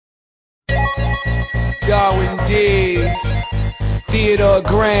Darwin D's, Theodore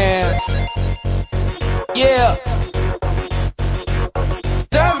Grants. Yeah.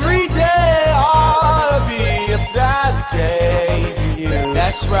 Every day ought to be a bad day for you.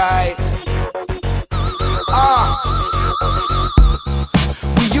 That's right.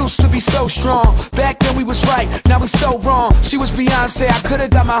 We used to be so strong. Back then we was right, now we so wrong. She was Beyonce, I could've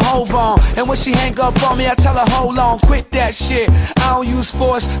got my Hove on. And when she hang up on me, I tell her, hold on, quit that shit. I don't use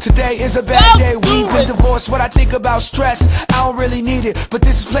force, today is a bad day. We've been divorced, what I think about stress, I don't really need it. But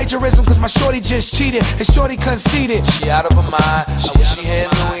this is plagiarism, cause my shorty just cheated, and shorty conceded. She out of her mind, I wish she had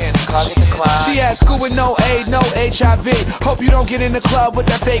Louis and the car get declined. She at school with no aid, no HIV. Hope you don't get in the club with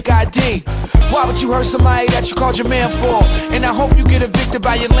that fake ID. Why would you hurt somebody that you called your man for? And I hope you get evicted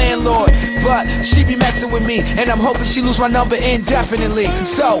by your landlord. But she be messing with me, and I'm hoping she lose my number indefinitely.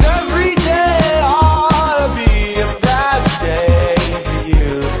 So every day ought to be a bad day for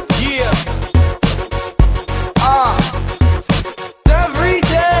you. Yeah. Every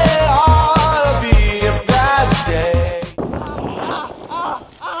day ought to be a bad day.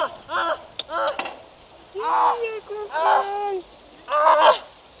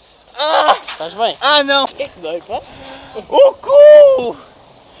 Estás bem? Ah, não! O que é que dói, pá? O cu!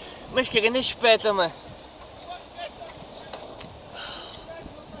 Mas que grande espeta, mano!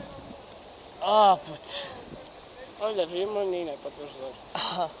 Ah, putz! Olha, vi uma menina para te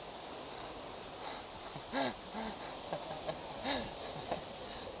ajudar.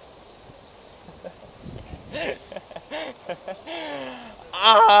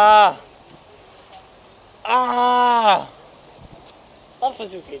 Ah! Ah! Está a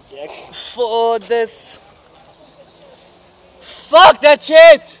fazer o quê, Tiago? Foda-se! Fuck that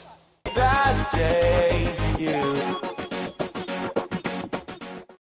shit! Bad day.